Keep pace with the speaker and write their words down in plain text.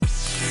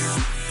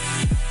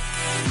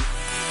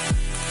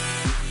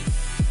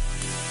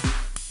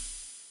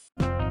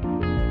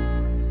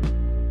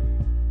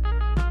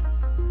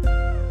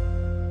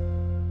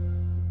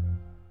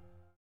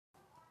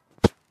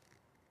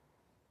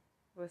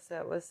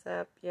What's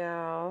up,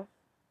 y'all?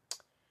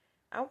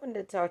 I wanted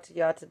to talk to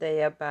y'all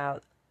today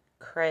about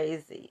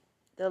crazy.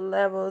 The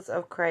levels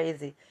of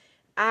crazy.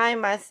 I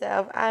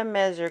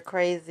measure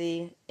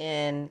crazy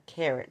in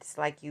carats,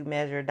 like you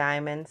measure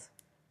diamonds.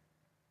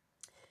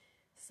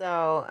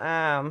 So,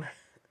 I'm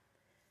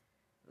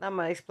going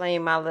to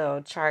explain my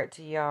little chart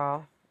to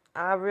y'all.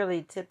 I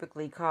really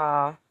typically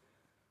call,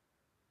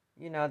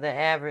 the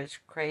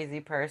average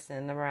crazy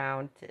person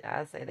around,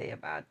 I'd say they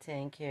about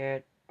 10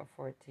 carat or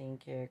 14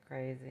 carat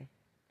crazy.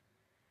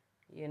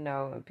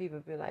 And people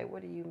be like,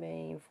 what do you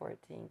mean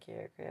 14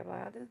 karat crazy? I'm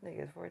like, oh, this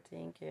nigga's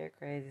 14 karat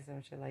crazy,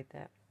 some shit like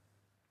that.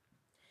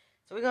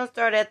 So we're going to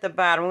start at the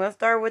bottom. We're going to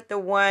start with the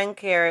 1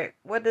 carat.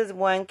 What does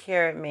 1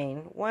 carat mean?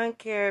 1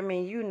 carat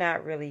mean you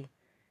not really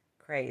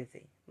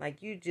crazy.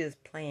 Like, you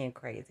just playing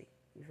crazy.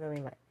 You feel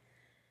me? Like,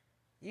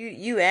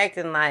 you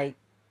acting like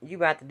you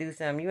about to do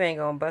something. You ain't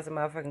going to bust a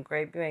motherfucking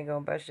grape. You ain't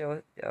going to bust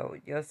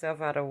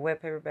yourself out of a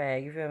wet paper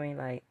bag. You feel me?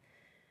 Like,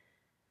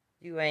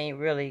 you ain't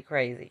really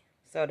crazy.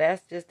 So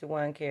that's just the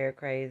 1 carat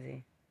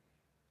crazy.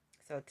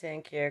 So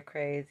 10 karat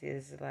crazy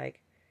is like,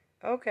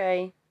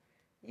 okay,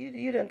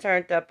 you done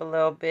turned up a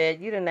little bit.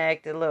 You done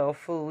acted a little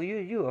fool.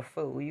 You a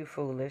fool. You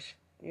foolish.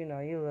 You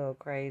a little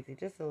crazy.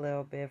 Just a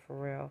little bit for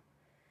real.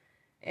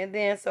 And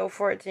then so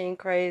 14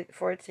 karat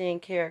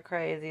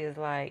crazy is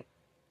like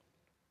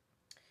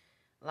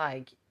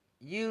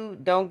you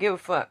don't give a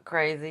fuck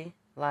crazy.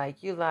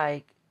 Like you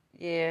like,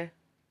 yeah,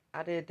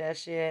 I did that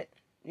shit.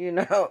 You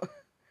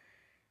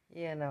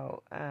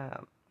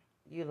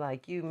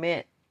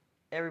meant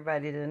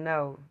everybody to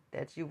know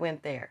that you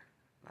went there.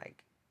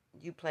 Like,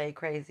 you played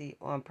crazy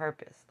on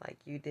purpose. Like,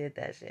 you did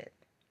that shit.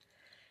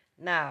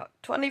 Now,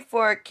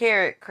 24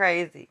 karat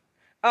crazy.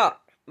 Oh,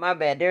 my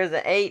bad. There's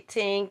an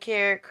 18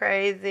 karat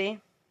crazy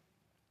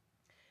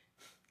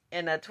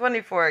and a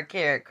 24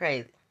 karat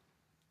crazy.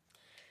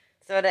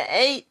 So, the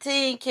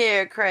 18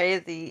 karat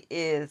crazy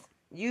is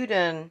you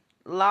done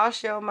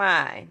lost your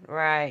mind,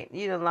 right?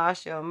 You done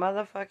lost your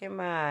motherfucking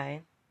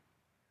mind,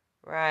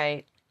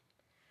 right?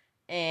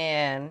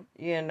 And,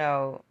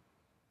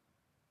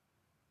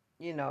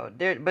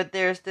 but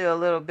there's still a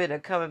little bit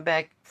of coming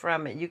back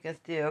from it. You can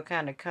still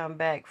kind of come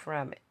back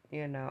from it,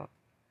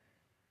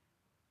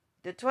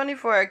 The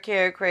 24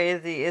 karat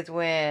crazy is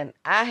when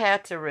I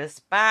have to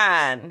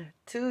respond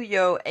to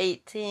your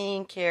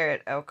 18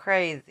 karat of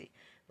crazy.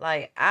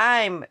 Like,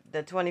 I'm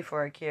the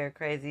 24 karat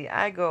crazy.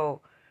 I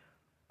go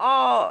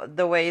all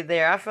the way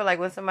there. I feel like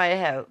when somebody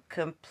have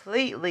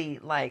completely,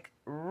 like,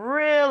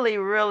 really,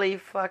 really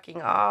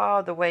fucking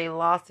all the way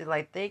lost it,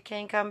 like, they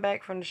can't come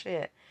back from the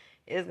shit.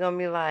 It's gonna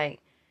be like,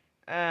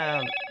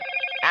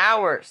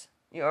 hours,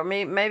 or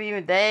maybe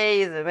even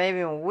days, or maybe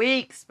even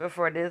weeks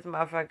before this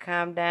motherfucker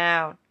calm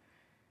down.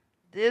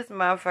 This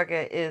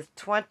motherfucker is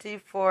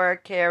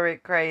 24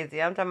 karat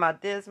crazy. I'm talking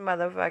about this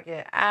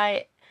motherfucker.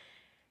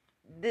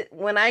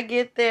 When I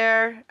get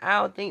there,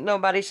 I don't think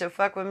nobody should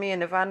fuck with me.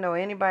 And if I know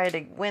anybody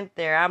that went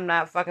there, I'm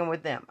not fucking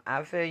with them.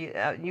 I feel you.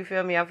 You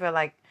feel me? I feel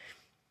like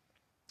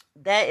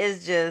that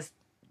is just,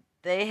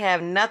 they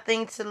have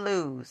nothing to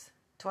lose.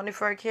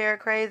 24 karat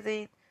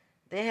crazy,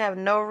 they have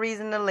no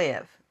reason to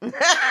live. They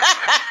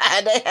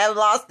have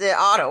lost it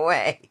all the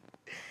way.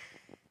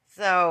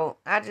 So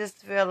I just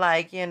feel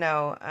like,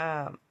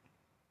 I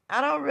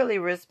don't really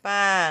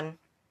respond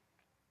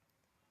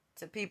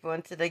to people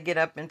until they get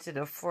up into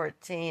the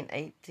 14,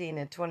 18,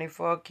 and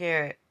 24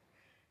 karat.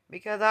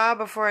 Because all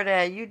before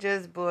that, you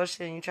just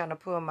bullshitting. You trying to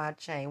pull my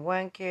chain.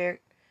 1 carat,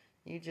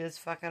 you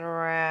just fucking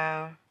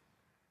around.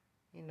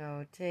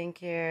 10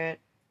 carat.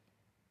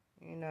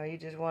 You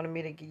just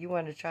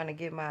wanted trying to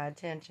get my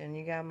attention.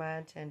 You got my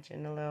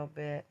attention a little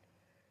bit.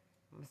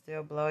 I'm gonna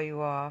still blow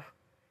you off.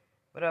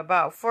 But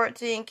about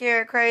 14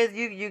 karat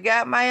crazy, you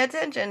got my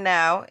attention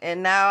now.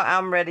 And now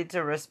I'm ready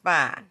to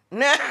respond.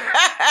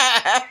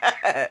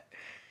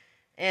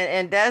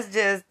 And that's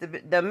just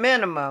the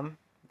minimum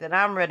that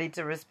I'm ready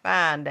to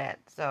respond at.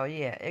 So,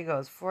 yeah, it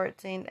goes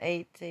 14,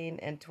 18,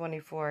 and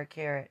 24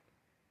 karat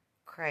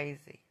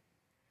crazy.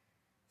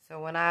 So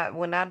when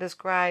I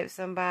describe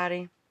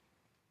somebody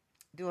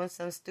doing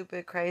some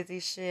stupid, crazy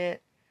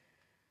shit,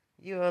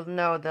 you'll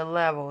know the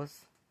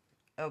levels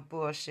of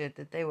bullshit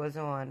that they was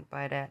on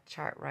by that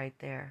chart right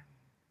there.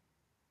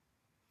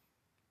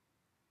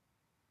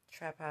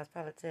 Trap house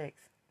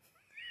politics.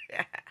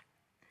 Yeah.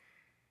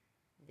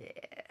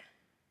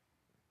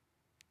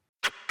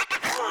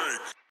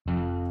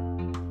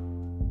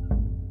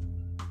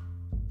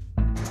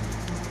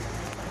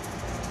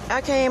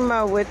 I came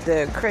up with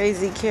the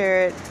crazy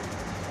carat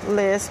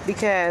list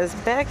because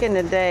back in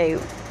the day,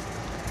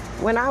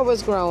 when I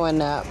was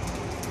growing up,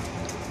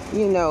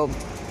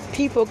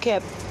 people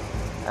kept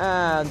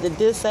the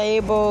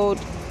disabled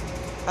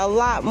a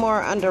lot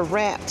more under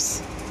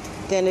wraps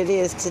than it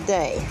is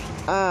today.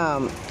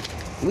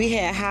 We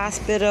had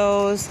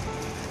hospitals,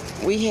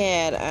 we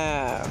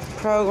had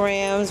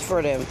programs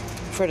for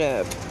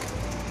the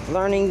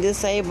learning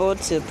disabled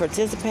to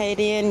participate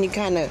in. You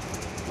kind of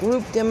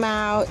grouped them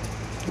out.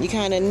 You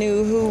kind of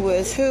knew who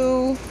was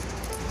who.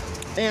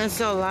 And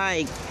so,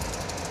 like,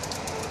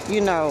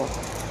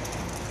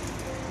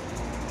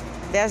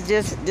 that's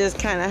just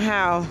kind of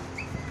how,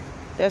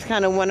 that's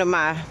kind of one of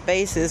my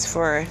bases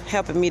for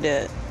helping me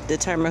to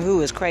determine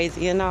who is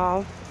crazy and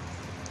all.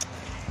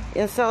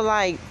 And so,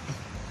 like,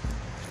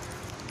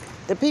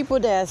 the people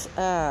that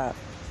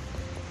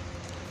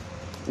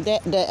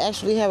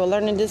actually have a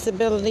learning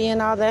disability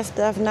and all that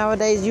stuff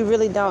nowadays, you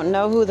really don't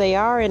know who they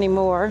are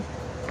anymore.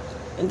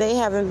 And they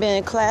haven't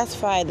been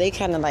classified. They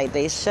kind of like,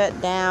 they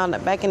shut down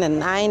back in the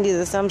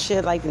 90s or some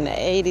shit, like in the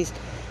 80s.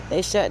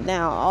 They shut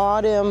down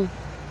all them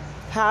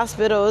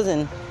hospitals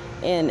and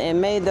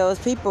made those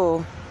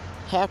people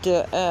have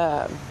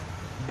to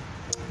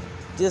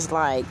just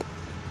like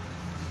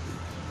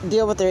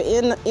deal with their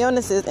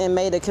illnesses, and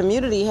made the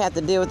community have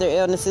to deal with their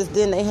illnesses.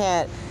 Then they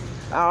had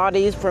all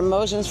these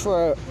promotions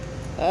for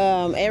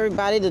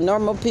everybody, the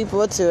normal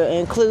people, to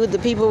include the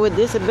people with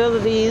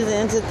disabilities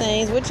into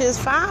things, which is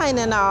fine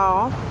and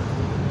all.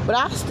 But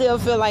I still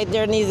feel like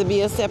there needs to be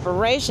a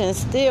separation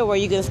still, where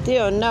you can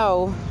still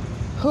know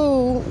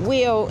who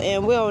will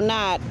and will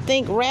not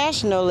think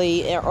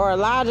rationally or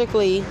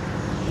logically,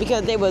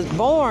 because they was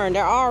born.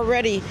 They're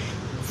already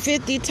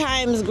 50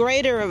 times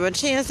greater of a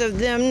chance of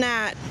them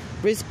not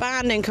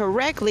responding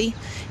correctly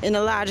in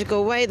a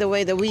logical way, the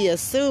way that we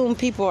assume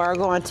people are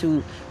going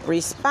to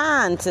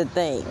respond to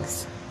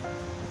things.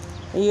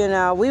 We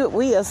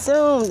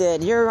assume that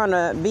you're going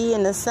to be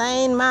in the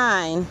sane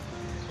mind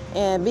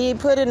and be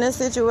put in a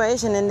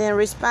situation and then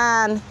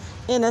respond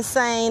in a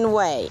sane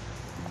way,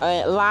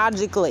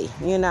 logically.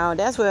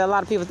 That's what a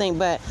lot of people think.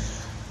 But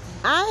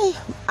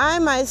I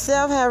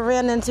myself have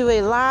ran into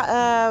a lot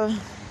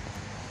of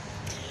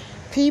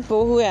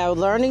people who have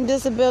learning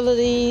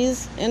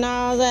disabilities and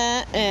all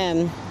that,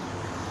 and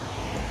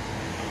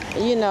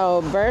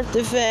birth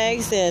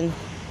defects, and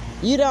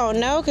you don't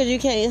know because you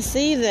can't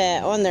see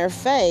that on their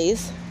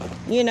face,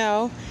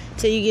 till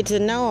you get to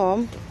know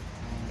them.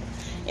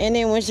 And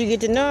then once you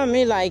get to know them,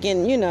 you're like,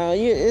 and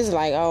it's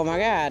like, oh my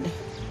God,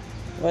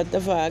 what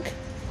the fuck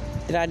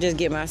did I just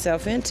get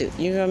myself into?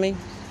 You know what I mean?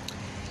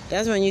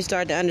 That's when you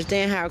start to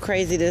understand how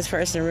crazy this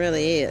person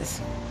really is.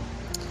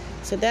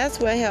 So that's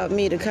what helped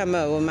me to come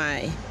up with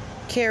my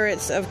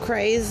carrots of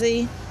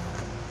crazy.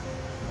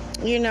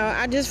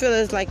 I just feel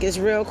it's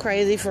real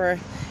crazy for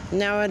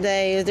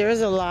nowadays.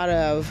 There's a lot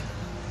of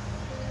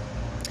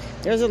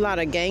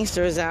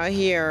gangsters out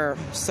here,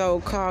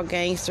 so-called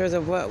gangsters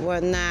or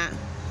whatnot,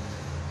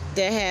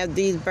 that have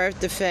these birth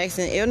defects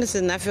and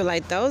illnesses, and I feel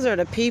like those are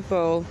the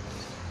people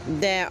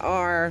that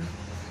are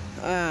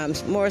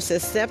more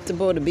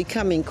susceptible to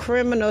becoming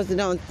criminals. They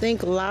don't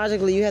think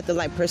logically. You have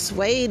to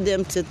persuade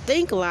them to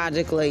think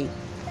logically,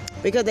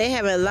 because they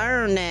haven't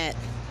learned that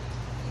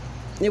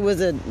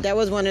that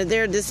was one of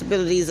their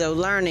disabilities, of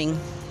learning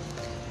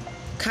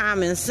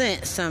common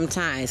sense.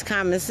 Sometimes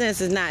common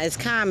sense is not as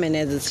common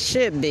as it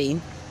should be.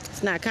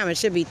 It's not common. It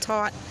should be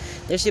taught.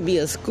 There should be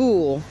a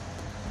school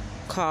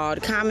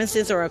called common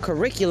sense, or a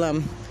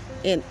curriculum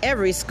in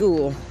every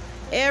school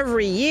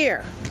every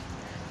year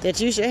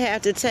that you should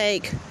have to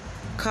take,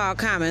 called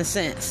common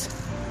sense.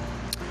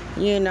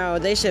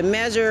 They should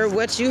measure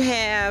what you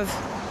have,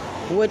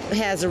 what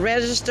has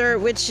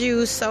registered with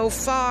you so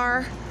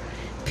far,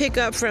 pick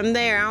up from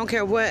there. I don't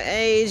care what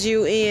age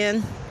you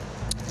in.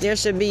 There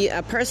should be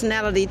a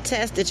personality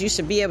test that you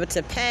should be able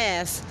to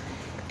pass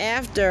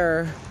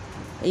after,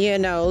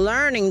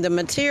 learning the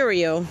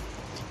material,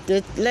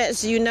 that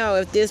lets you know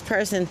if this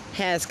person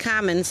has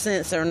common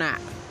sense or not.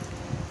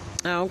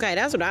 Okay,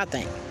 that's what I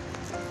think.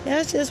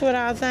 That's just what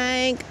I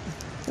think.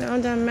 It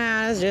doesn't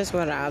matter. It's just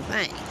what I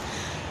think.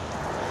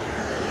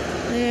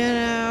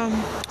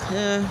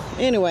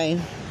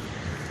 Anyway,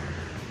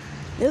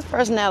 this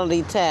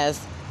personality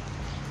test,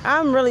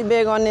 I'm really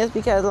big on this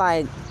because,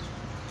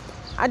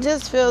 I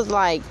just feels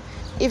like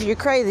if you're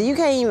crazy, you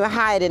can't even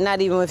hide it,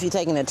 not even if you're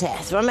taking a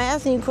test. If I'm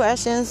asking you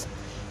questions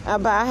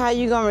about how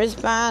you're going to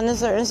respond in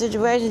certain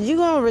situations, you're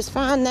going to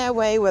respond that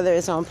way, whether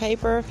it's on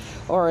paper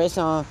or it's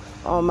on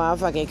my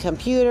fucking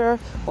computer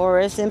or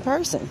it's in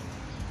person.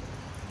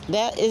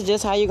 That is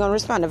just how you're going to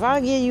respond. If I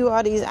give you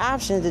all these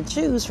options to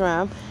choose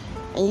from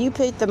and you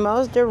pick the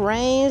most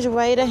deranged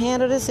way to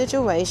handle the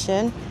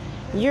situation,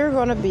 you're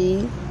going to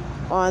be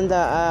on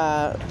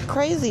the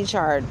crazy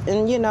chart,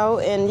 and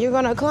and you're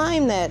going to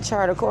climb that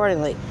chart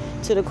accordingly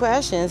to the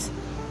questions,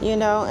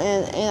 and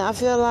I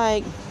feel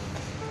like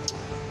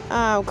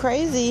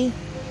crazy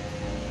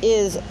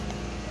is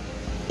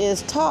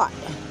taught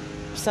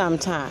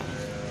sometimes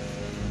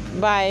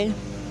by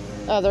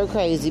other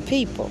crazy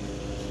people.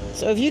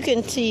 So if you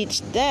can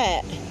teach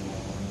that,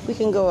 we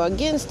can go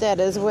against that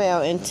as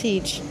well and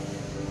teach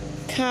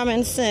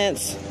common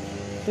sense.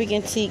 We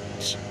can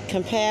teach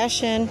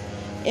compassion,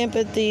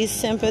 empathy,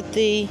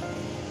 sympathy,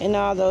 and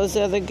all those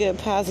other good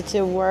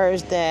positive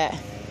words that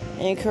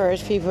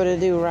encourage people to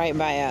do right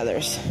by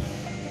others.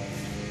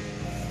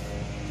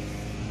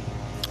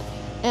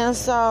 And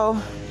so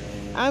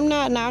I'm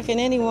not knocking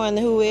anyone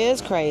who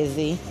is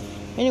crazy,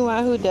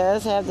 anyone who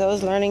does have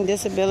those learning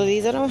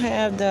disabilities.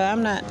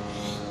 I'm not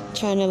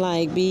trying to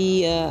like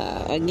be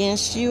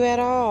against you at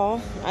all.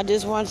 I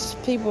just want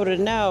people to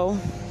know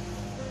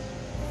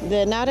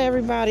that not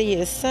everybody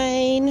is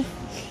sane.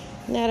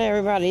 Not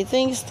everybody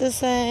thinks the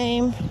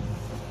same.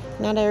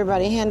 Not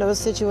everybody handles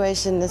a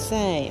situation the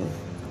same.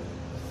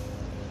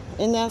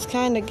 And that's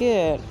kind of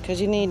good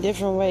because you need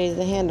different ways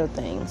to handle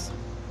things.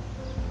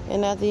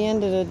 And at the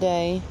end of the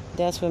day,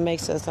 that's what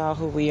makes us all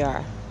who we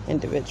are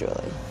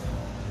individually.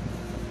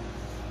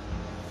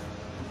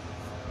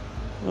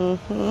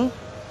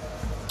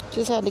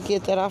 Just had to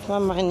get that off my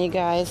mind, you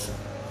guys.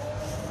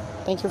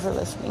 Thank you for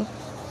listening.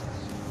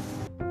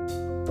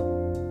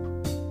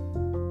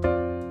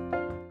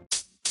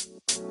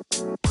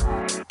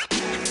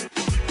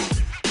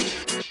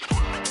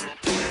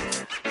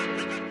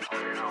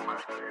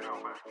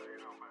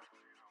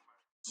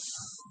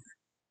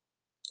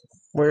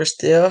 We're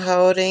still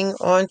holding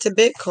on to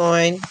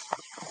Bitcoin,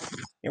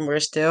 and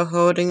we're still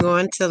holding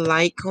on to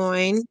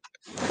Litecoin,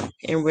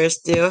 and we're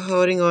still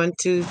holding on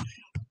to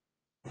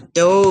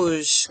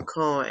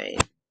Dogecoin.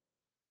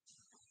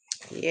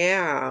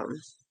 Yeah.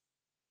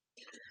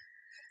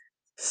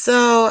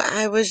 So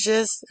I was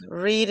just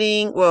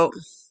reading, well,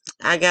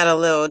 I got a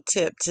little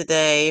tip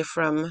today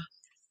from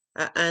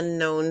an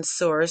unknown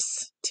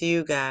source to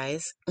you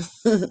guys.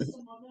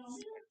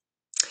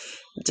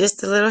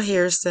 Just a little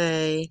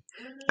hearsay.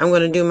 I'm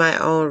going to do my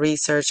own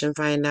research and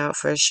find out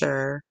for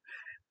sure.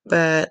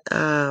 But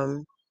I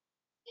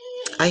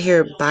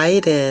hear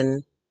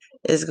Biden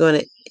is going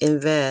to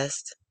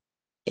invest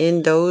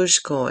in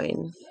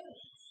Dogecoin.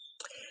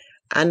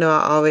 I know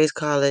I always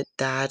call it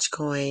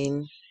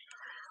Dogecoin,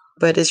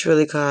 but it's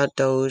really called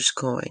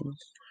Dogecoin.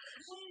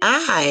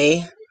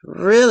 I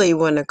really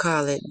want to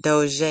call it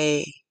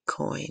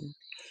Dogecoin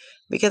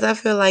because I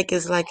feel like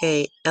it's like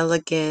a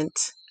elegant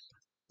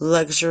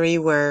luxury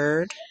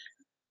word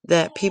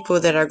that people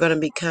that are going to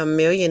become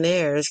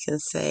millionaires can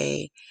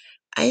say,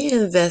 I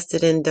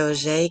invested in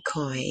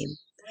Dogecoin.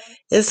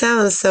 It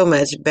sounds so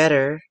much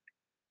better.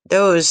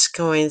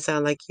 Dogecoin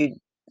sound like you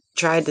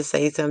tried to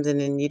say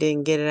something and you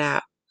didn't get it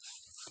out.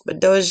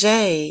 But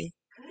Dogecoin,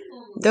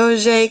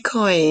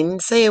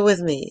 say it with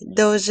me.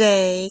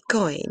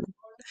 Dogecoin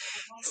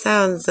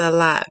sounds a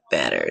lot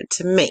better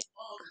to me.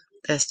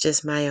 That's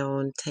just my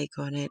own take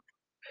on it.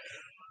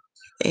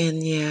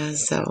 And yeah,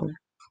 so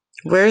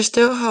we're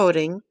still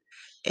holding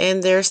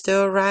and they're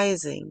still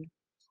rising.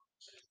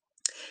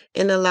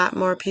 And a lot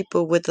more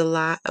people with a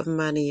lot of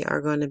money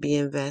are going to be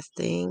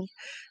investing.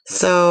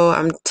 So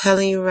I'm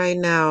telling you right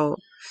now,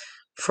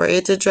 for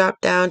it to drop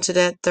down to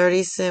that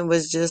 30 cent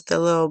was just a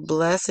little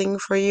blessing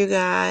for you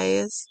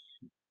guys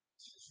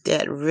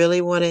that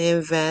really want to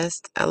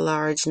invest a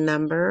large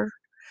number.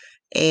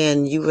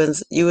 And you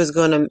was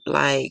going to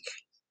like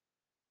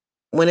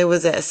when it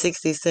was at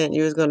 60 cent,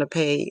 you was going to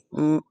pay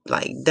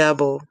like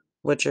double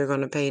what you're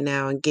going to pay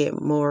now and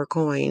get more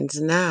coins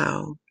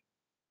now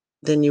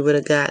than you would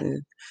have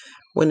gotten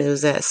when it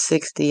was at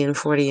 60 and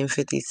 40 and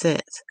 50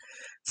 cents.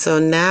 So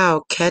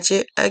now catch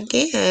it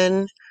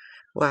again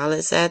while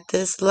it's at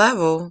this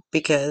level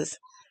because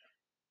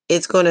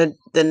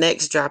the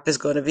next drop is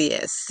going to be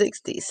at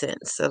 60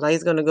 cents. So like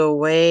it's going to go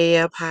way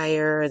up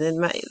higher and then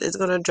it's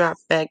going to drop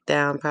back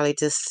down probably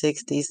to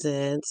 60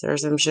 cents or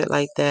some shit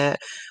like that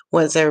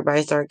once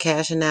everybody start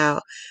cashing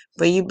out.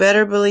 But you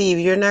better believe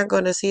you're not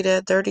going to see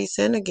that 30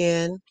 cent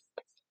again.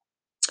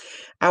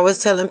 I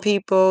was telling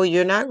people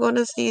you're not going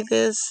to see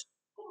this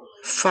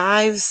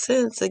 5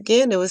 cents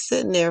again. It was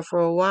sitting there for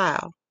a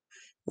while.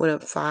 Went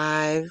up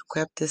 5,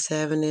 crept to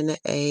 7 and to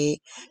 8,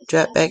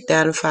 dropped back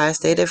down to 5,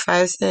 stayed at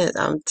 5 cents.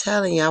 I'm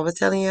telling you, I was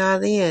telling y'all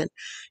then.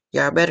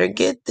 Y'all better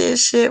get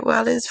this shit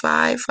while it's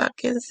 5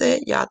 fucking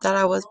cents. Y'all thought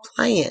I was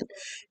playing.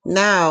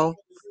 Now,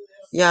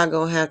 y'all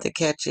gonna have to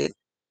catch it.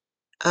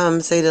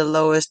 Say the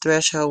lowest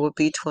threshold would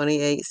be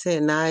 28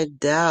 cents. And I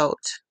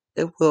doubt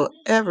it will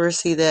ever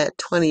see that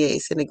 28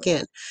 cent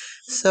again.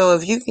 So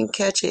if you can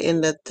catch it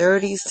in the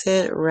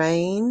 30-cent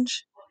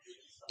range,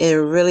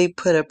 and really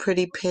put a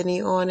pretty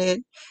penny on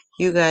it,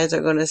 you guys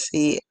are gonna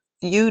see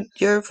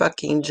your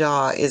fucking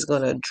jaw is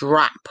gonna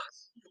drop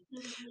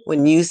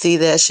when you see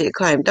that shit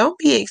climb. Don't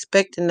be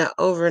expecting the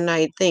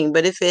overnight thing,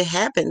 but if it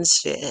happens,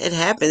 shit, it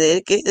happens.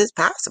 It's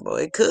possible.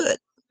 It could.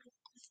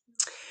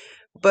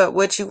 But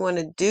what you want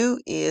to do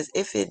is,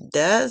 if it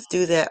does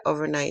do that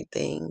overnight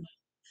thing,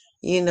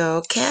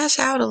 cash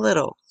out a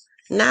little,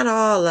 not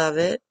all of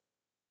it,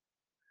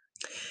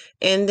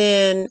 and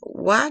then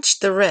watch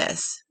the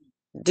rest.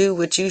 Do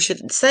what you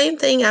should. Same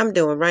thing I'm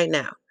doing right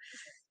now.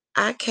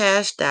 I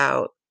cashed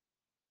out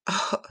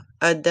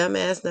a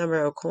dumbass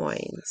number of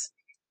coins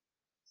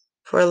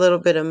for a little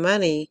bit of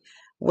money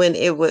when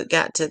it would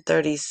got to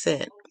 30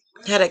 cents.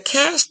 Had I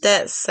cashed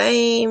that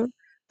same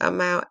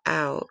amount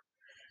out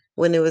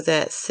when it was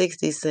at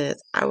 60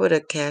 cents, I would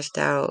have cashed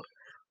out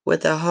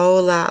with a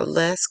whole lot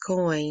less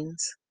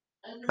coins.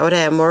 I would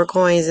have more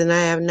coins than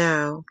I have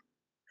now.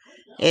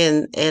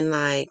 And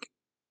like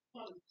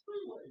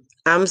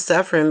I'm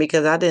suffering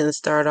because I didn't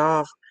start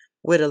off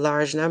with a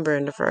large number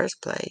in the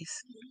first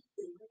place.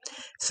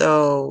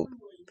 So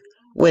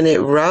When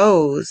it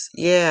rose,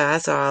 yeah, I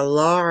saw a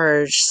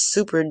large,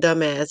 super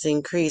dumbass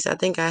increase. I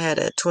think I had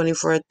a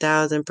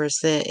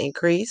 24,000%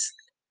 increase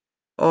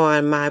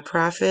on my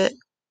profit,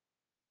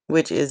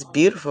 which is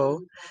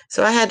beautiful.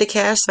 So I had to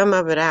cash some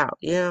of it out.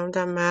 You know what I'm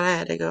talking about? I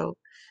had to go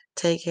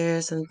take care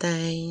of some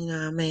things, you know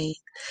what I mean?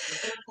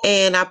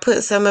 And I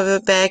put some of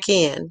it back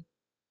in.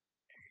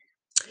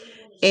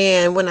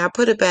 And when I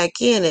put it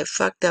back in, it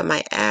fucked up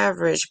my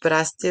average, but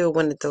I still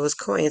wanted those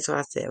coins. So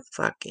I said,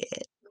 fuck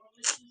it.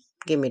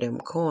 Give me them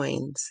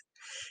coins.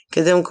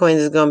 Because them coins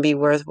is going to be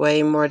worth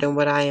way more than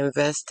what I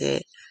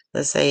invested,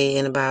 let's say,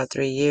 in about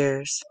 3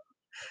 years.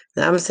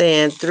 Now, I'm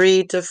saying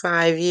 3 to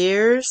 5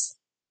 years,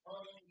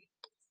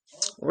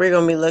 we're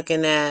going to be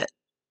looking at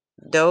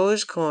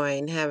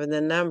Dogecoin having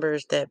the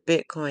numbers that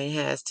Bitcoin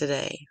has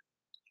today.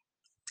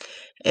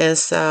 And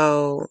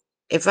so,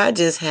 if I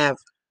just have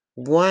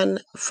one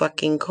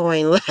fucking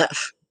coin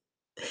left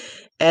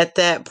at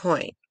that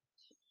point,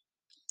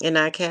 and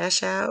I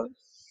cash out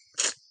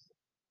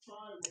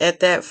at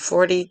that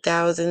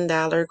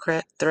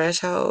 $40,000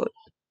 threshold,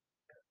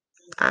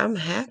 I'm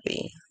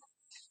happy.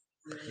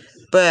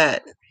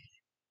 But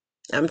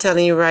I'm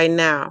telling you right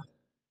now,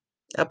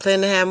 I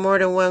plan to have more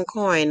than one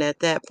coin at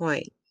that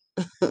point.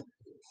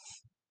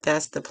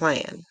 That's the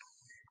plan.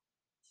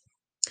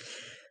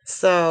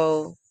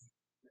 So,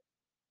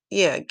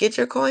 yeah, get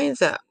your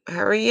coins up.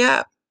 Hurry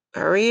up.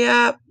 Hurry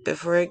up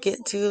before it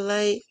get too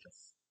late.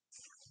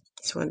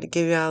 Just wanted to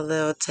give y'all a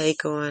little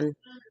take on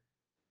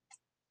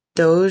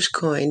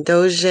Dogecoin.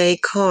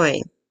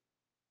 Dogecoin.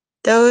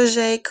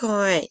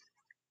 Dogecoin.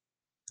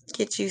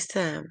 Get you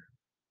some.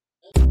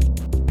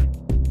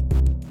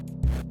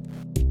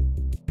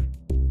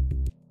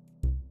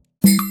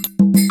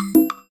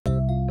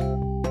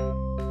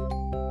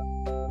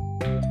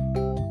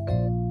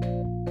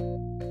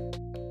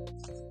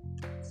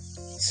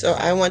 So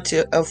I want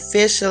to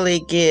officially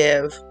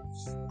give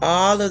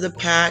all of the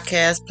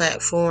podcast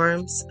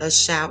platforms a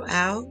shout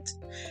out.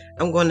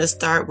 I'm going to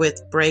start with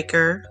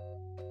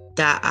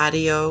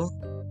Breaker.audio.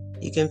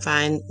 You can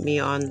find me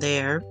on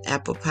there.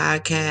 Apple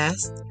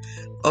Podcast,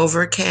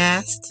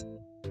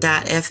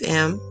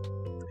 Overcast.fm,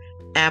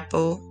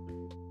 Apple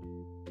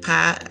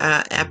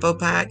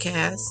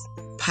Podcast,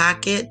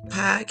 Pocket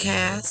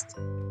Podcast,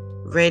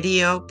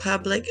 Radio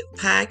Public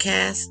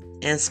Podcast,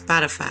 and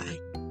Spotify.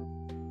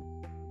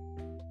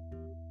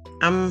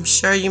 I'm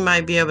sure you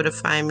might be able to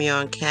find me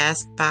on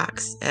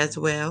Castbox as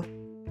well.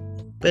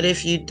 But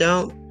if you're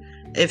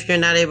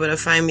not able to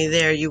find me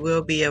there, you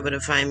will be able to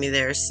find me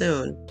there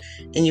soon.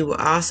 And you will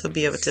also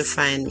be able to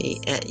find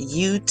me at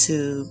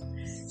YouTube,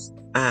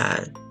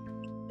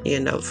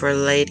 for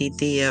Lady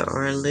Dia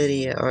or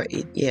Lydia or,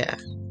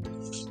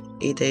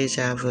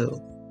 Deja Vu.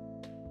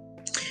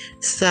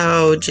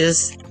 So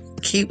just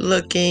keep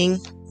looking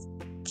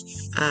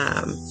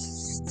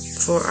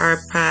for our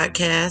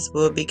podcast.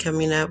 We'll be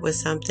coming up with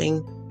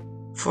something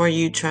for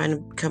you, trying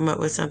to come up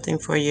with something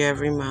for you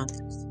every month.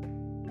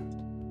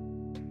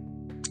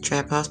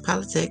 Trap House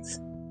Politics.